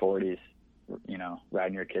in your 40s, you know,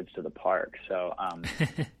 riding your kids to the park. So,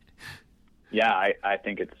 yeah, I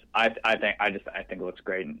think it looks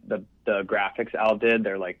great. And the graphics Al did,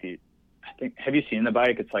 they're like have you seen the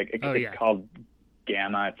bike? It's like, it's called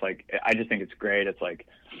Gamma. It's like, I just think it's great. It's like,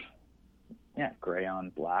 yeah, gray on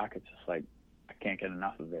black. It's just like, I can't get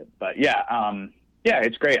enough of it. But yeah,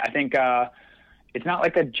 it's great. I think, it's not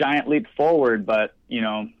like a giant leap forward, but you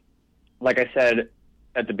know, like I said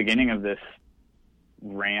at the beginning of this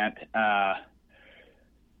rant,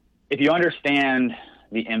 if you understand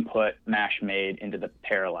the input MASH made into the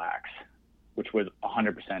Parallax, which was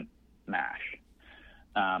 100% MASH,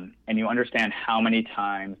 and you understand how many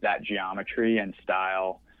times that geometry and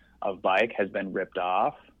style of bike has been ripped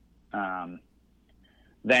off,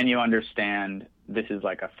 then you understand this is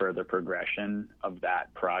like a further progression of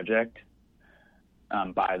that project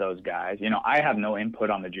by those guys. You know, I have no input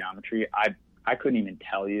on the geometry. I couldn't even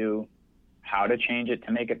tell you how to change it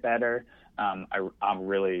to make it better. I'm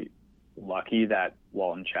really lucky that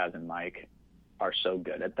Walton, Chaz, and Mike are so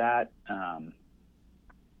good at that.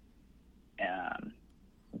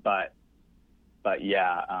 But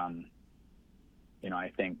yeah, you know,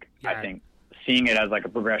 I think seeing it as like a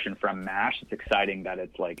progression from MASH, it's exciting that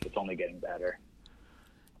it's like, it's only getting better.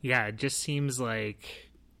 Yeah. It just seems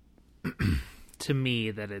like to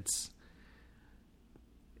me that it's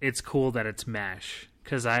cool that it's MASH.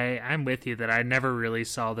 Cause I'm with you that I never really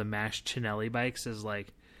saw the MASH Cinelli bikes as like,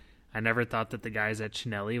 I never thought that the guys at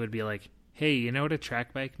Cinelli would be like, hey, you know what a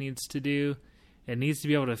track bike needs to do? It needs to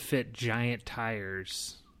be able to fit giant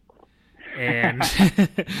tires. And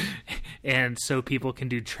and so people can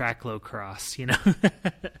do track low cross, you know?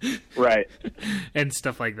 Right. And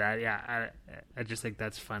stuff like that. Yeah, I just think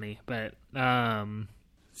that's funny. But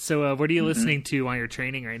so what are you listening to while you're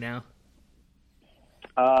training right now?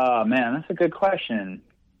 Man, that's a good question.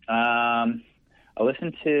 I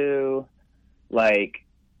listen to like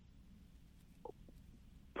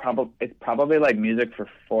it's probably like music for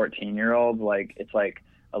 14-year-olds. Like it's like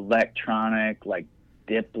electronic, like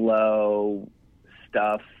Diplo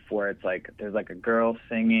stuff where it's like there's like a girl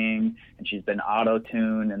singing and she's been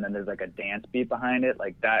auto-tuned and then there's like a dance beat behind it.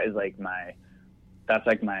 Like that's like my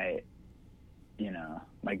you know,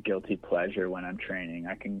 my guilty pleasure when I'm training.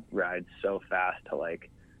 I can ride so fast to like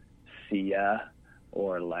Sia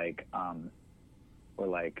or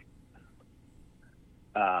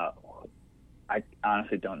I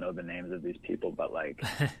honestly don't know the names of these people, but like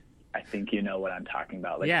I think you know what I'm talking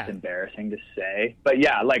about. Like, yeah. It's embarrassing to say, but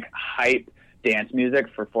yeah, like hype dance music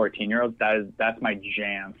for 14-year-olds. That's my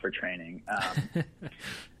jam for training.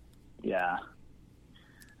 Yeah.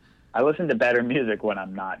 I listen to better music when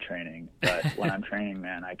I'm not training, but when I'm training,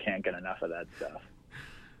 man, I can't get enough of that stuff.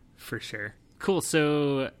 For sure. Cool.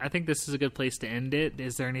 So I think this is a good place to end it.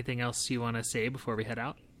 Is there anything else you want to say before we head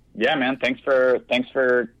out? Yeah, man. Thanks for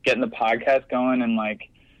getting the podcast going and like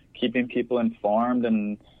keeping people informed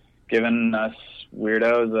and giving us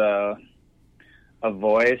weirdos a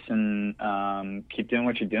voice, and keep doing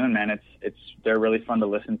what you're doing, man. They're really fun to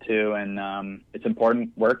listen to, and it's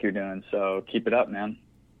important work you're doing. So keep it up, man.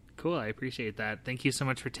 Cool. I appreciate that. Thank you so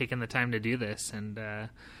much for taking the time to do this. And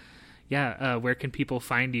where can people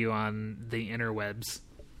find you on the interwebs?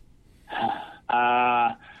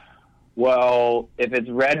 Well, if it's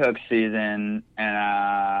Red Hook season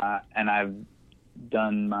and I've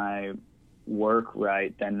done my work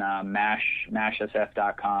right, then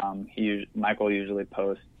mashsf.com. Michael usually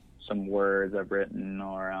posts some words I've written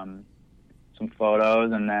or some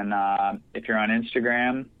photos. And then if you're on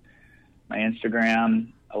Instagram, my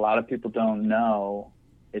Instagram, a lot of people don't know,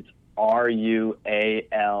 it's RUALRITE,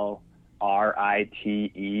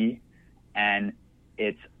 and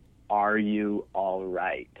it's Are You All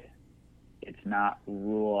Right? It's not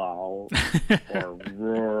rural or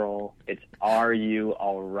rural. It's Are You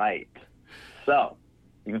All Right? So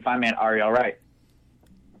you can find me at Are You All Right?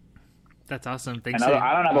 That's awesome. Thanks. And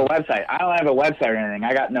I don't have a website. I don't have a website or anything.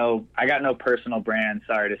 I got no personal brand.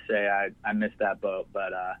 Sorry to say, I missed that boat,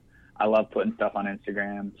 but I love putting stuff on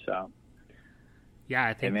Instagram. So yeah,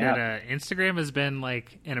 I think that Instagram has been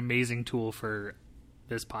like an amazing tool for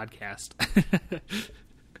this podcast.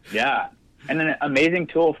 Yeah, and an amazing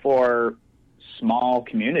tool for small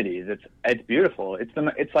communities. It's beautiful. It's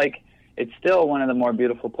still one of the more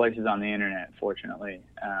beautiful places on the internet. Fortunately,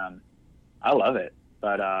 I love it,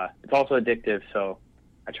 but it's also addictive. So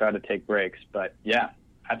I try to take breaks. But yeah,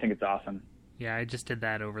 I think it's awesome. Yeah, I just did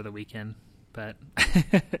that over the weekend. But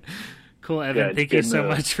cool, Evan. Good, thank you so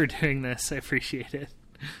much for doing this. I appreciate it.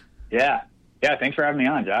 Yeah. Thanks for having me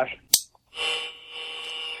on, Josh.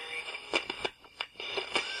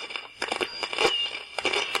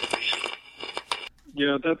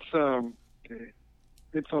 Yeah, that's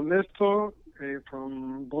it's Ernesto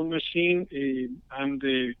from Bone Machine. I'm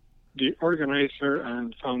the organizer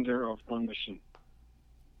and founder of Bone Machine.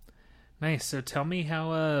 Nice. So tell me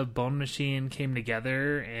how Bone Machine came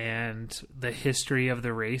together and the history of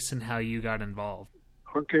the race and how you got involved.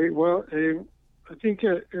 Okay, well, I think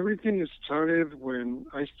everything started when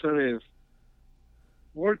I started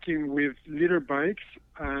working with liter bikes,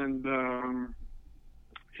 and I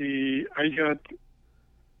got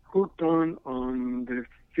hooked on the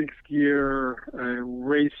fixed gear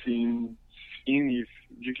racing scene, if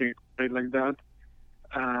you can say it like that.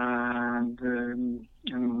 And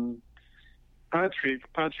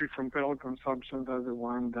Patrick from Pedal Consumption, that's the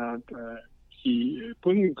one that he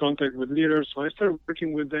put me in contact with leaders. So I started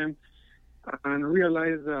working with them and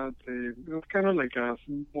realized that it was kind of like a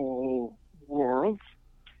small world.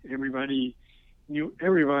 Everybody knew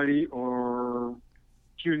everybody, or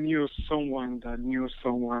you knew someone that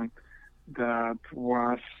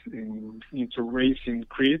was into racing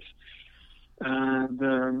crits.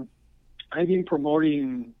 And I've been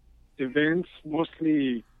promoting events,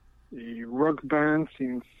 mostly rock bands,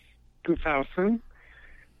 since 2000.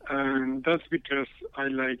 And that's because I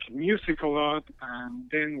like music a lot. And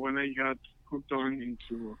then when I got hooked on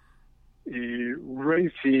into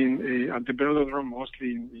racing at the velodrome,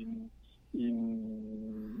 mostly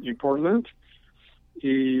in Portland,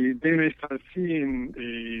 then I started seeing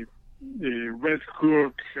Red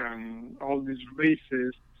Hook and all these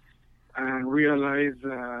races, and realized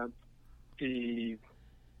that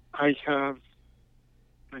I have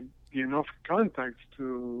like enough contacts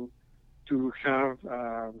to have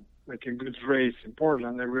like a good race in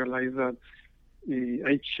Portland. I realized that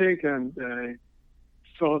I checked and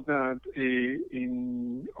saw that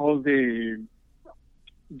in all the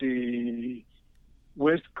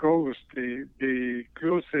West Coast, the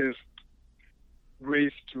closest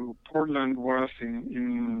race to Portland was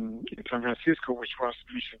in San Francisco, which was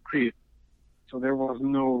Mission Creek. So there was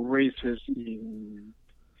no races in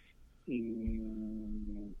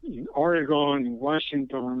Oregon, in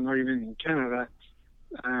Washington, or even in Canada.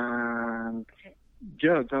 And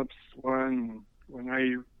yeah, that's when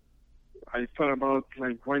I thought about,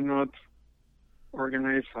 like, why not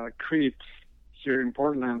organize a crit here in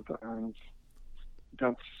Portland, and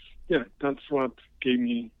that's what gave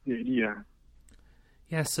me the idea.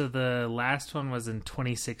 Yeah, so the last one was in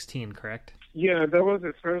 2016, correct? Yeah, that was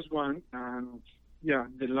the first one, and yeah,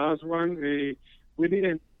 the last one, we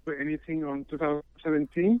didn't do anything on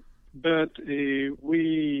 2017, but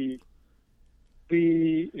we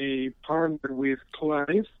partnered with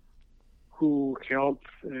Clive, who helped,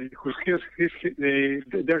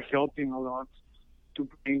 they're helping a lot to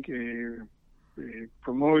bring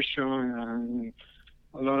promotion and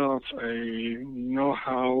a lot of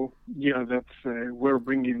know-how. Yeah, that's we're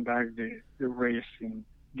bringing back the race in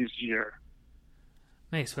this year.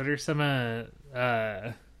 Nice. What are some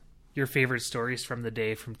your favorite stories from the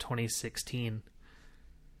day from 2016?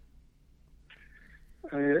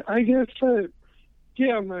 I guess, my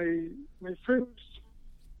first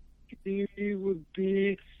would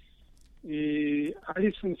be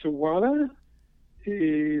Addison Sawada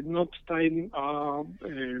not tying up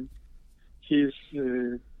his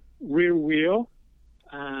rear wheel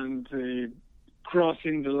and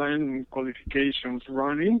crossing the line in qualifications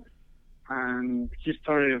running, and he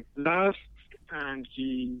started last and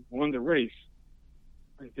he won the race.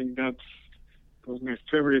 I think that's was my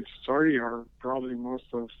favorite story, or probably most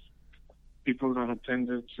of people that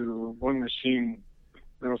attended to One Machine.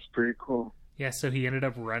 That was pretty cool. Yeah, so he ended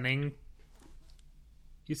up running.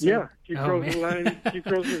 You said? Yeah, he crossed man. the line. He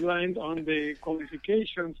crossed the line on the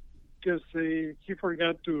qualifications because he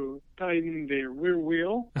forgot to tighten the rear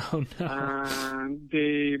wheel, Oh no. and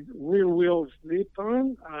the rear wheel slipped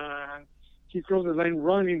on, and he crossed the line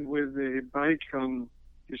running with the bike on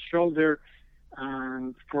his shoulder,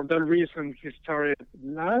 and for that reason he started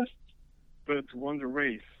last, but won the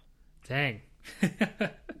race. Dang.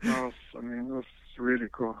 It was really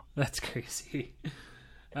cool. That's crazy.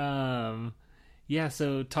 Yeah,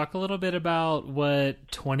 so talk a little bit about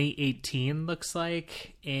what 2018 looks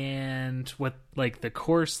like and what like the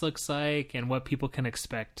course looks like and what people can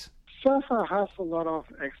expect. Safa has a lot of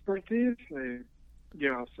expertise.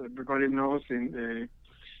 Yes, everybody knows in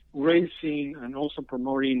racing and also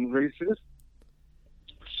promoting races.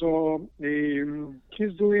 So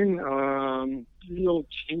he's doing little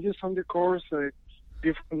changes on the course,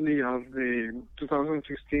 differently of the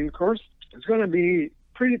 2016 course. It's going to be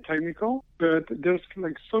pretty technical, but there's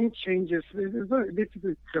like some changes. It's going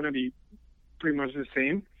to be pretty much the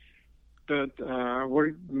same, but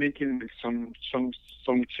we're making some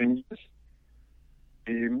changes.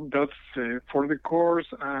 That's for the course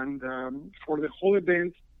and for the whole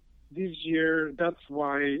event this year. That's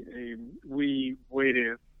why we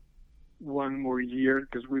waited one more year,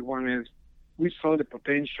 because we saw the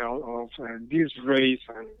potential of this race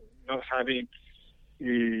and not having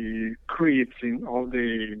creeds in all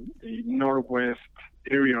the northwest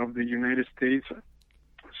area of the United States.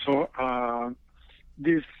 So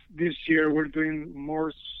this year we're doing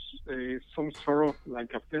more some sort of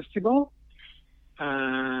like a festival,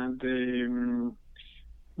 and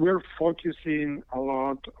we're focusing a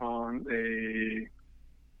lot on the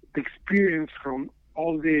experience from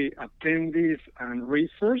all the attendees and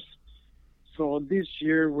racers. So this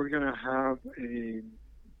year we're gonna have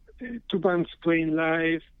two bands playing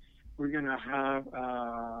live. We're gonna have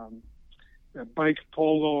a bike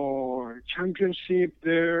polo championship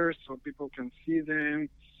there, so people can see them.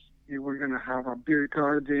 We're gonna have a beer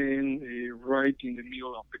garden right in the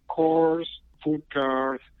middle of the course, food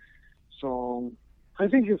cars. So I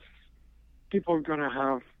think people are gonna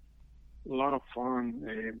have a lot of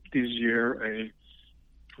fun this year.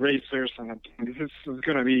 Racers, and this is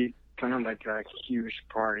gonna be kind of like a huge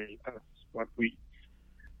party. That's what we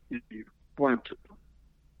want to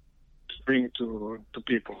bring to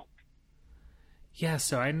people. Yeah,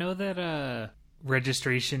 so I know that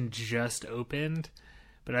registration just opened,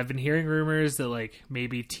 but I've been hearing rumors that like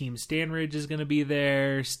maybe Team Stanridge is going to be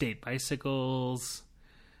there, State Bicycles,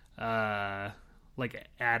 like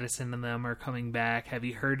Addison and them are coming back. Have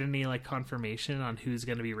you heard any like confirmation on who's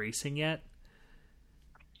going to be racing yet?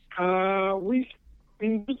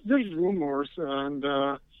 There's rumors, and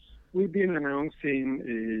we've been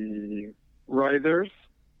announcing riders,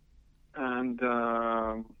 and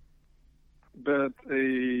but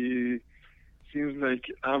seems like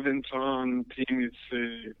Aventon team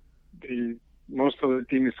is most of the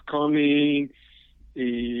team is coming.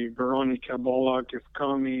 Veronica Bollock is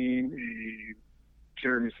coming.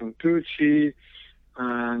 Jeremy Santucci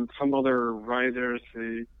and some other riders.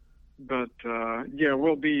 But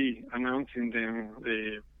we'll be announcing them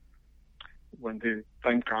when the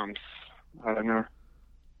time comes. I don't know.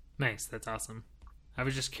 Nice, that's awesome. I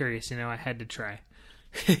was just curious, I had to try.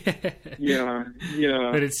 Yeah.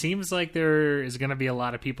 But it seems like there is going to be a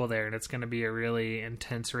lot of people there, and it's going to be a really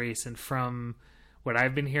intense race. And from what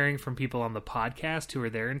I've been hearing from people on the podcast who were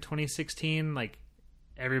there in 2016, like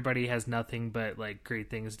everybody has nothing but like great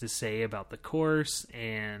things to say about the course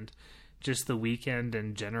and just the weekend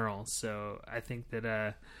in general. So I think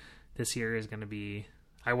that this year is going to be...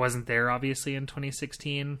 I wasn't there obviously in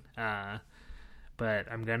 2016,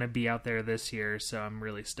 but I'm going to be out there this year, so I'm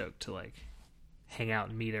really stoked to like hang out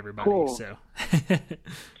and meet everybody. Cool. So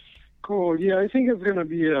Cool. Yeah, I think it's going to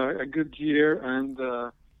be a good year, and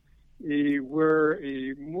we're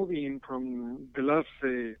moving from the last...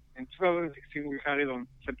 in 2016 we had it on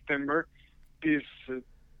September. This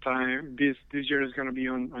year is going to be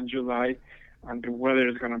on July, and the weather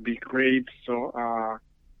is going to be great. So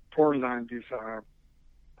Portland is a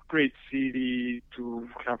great city to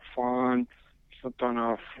have fun. It's a ton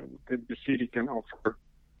of the city can offer a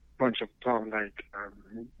bunch of stuff like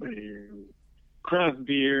craft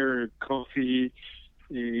beer, coffee,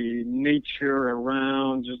 nature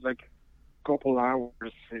around, just like a couple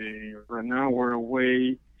hours or an hour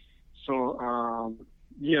away. So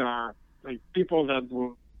like people that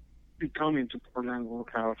will be coming to Portland will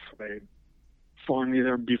have fun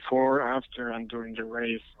either before, after, and during the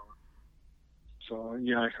race. So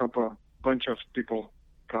yeah, I hope a bunch of people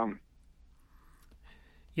come.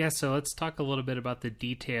 Yeah, so let's talk a little bit about the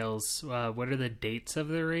details. What are the dates of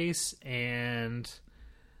the race? And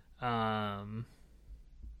and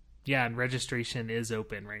registration is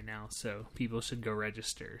open right now, so people should go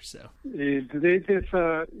register. So The date is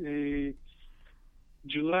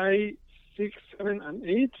July 6, 7, and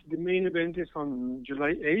 8. The main event is on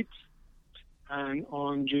July 8th. And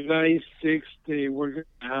on July 6th, we're going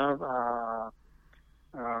to have a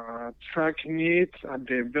track meet at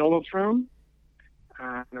the Velodrome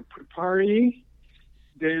and a pre-party.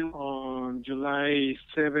 Then on July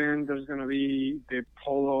 7th, there's going to be the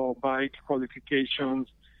polo bike qualifications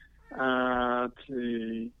at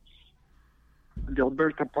the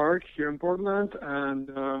Alberta Park here in Portland, and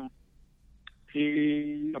a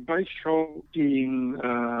bike show in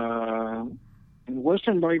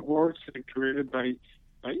Western Bike Works created by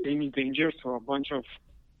Amy Danger. So a bunch of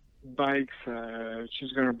bikes.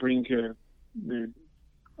 She's going to bring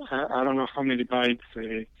I don't know how many bikes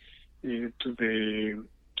to the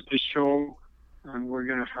show, and we're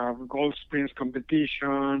going to have golf sprints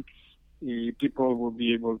competition. People will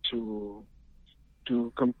be able to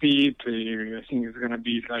compete. I think it's going to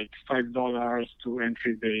be like $5 to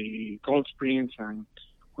enter the golf sprints, and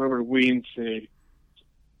whoever wins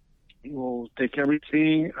will take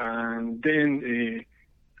everything. And then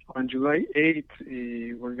on July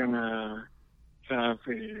 8th, we're going to have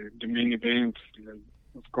the main event,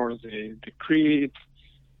 of course, the Creed,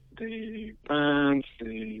 the bands,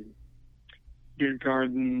 the beer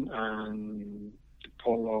garden, and the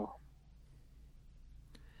polo.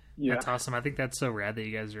 Yeah. That's awesome. I think that's so rad that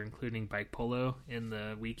you guys are including bike polo in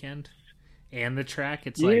the weekend and the track.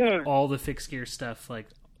 It's like all the fixed gear stuff, like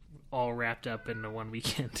all wrapped up into one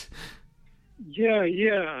weekend. Yeah,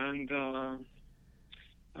 and I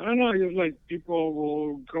don't know, it's like people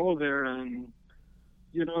will go there and,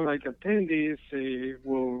 like attendees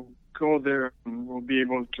will go there and will be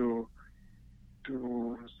able to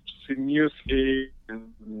see music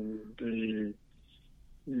and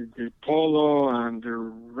the polo, and the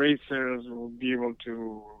racers will be able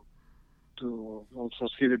to also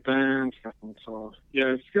see the bands. And so,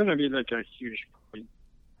 yeah, it's going to be like a huge party.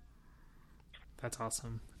 That's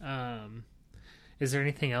awesome. Is there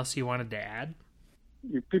anything else you wanted to add?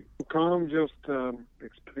 If people come, just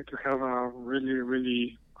expect to have a really,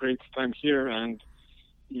 really great time here. And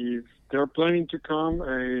if they're planning to come,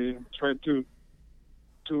 try to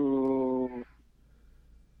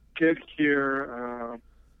get here a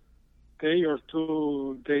day or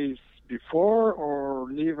 2 days before, or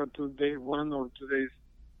leave a 1 or 2 days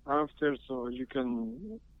after, so you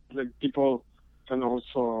can, people can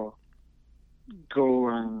also go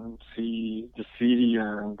and see the city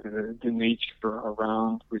and the nature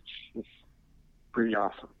around, which is pretty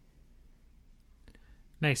awesome.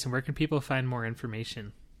 Nice. And where can people find more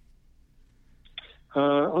information?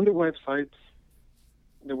 On the website.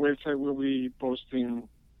 The website will be posting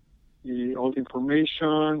all the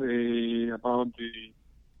information about the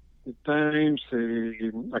times,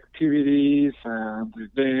 activities, and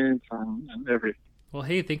events, and everything. Well,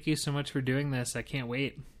 hey, thank you so much for doing this. I can't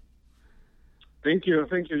wait. Thank you,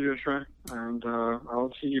 Joshua, and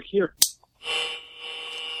I'll see you here.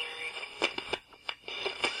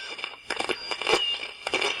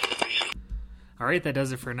 All right, that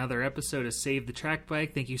does it for another episode of Save the Track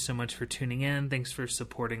Bike. Thank you so much for tuning in. Thanks for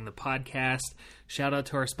supporting the podcast. Shout out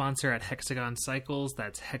to our sponsor at Hexagon Cycles.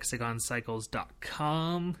 That's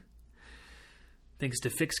hexagoncycles.com. Thanks to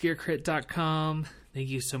fixgearcrit.com. Thank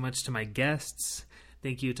you so much to my guests.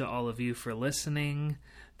 Thank you to all of you for listening.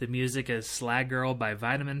 The music is Slag Girl by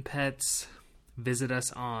Vitamin Pets. Visit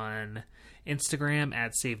us on Instagram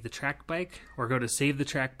at Save the Track Bike, or go to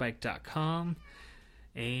savethetrackbike.com.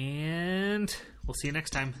 And we'll see you next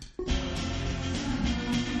time.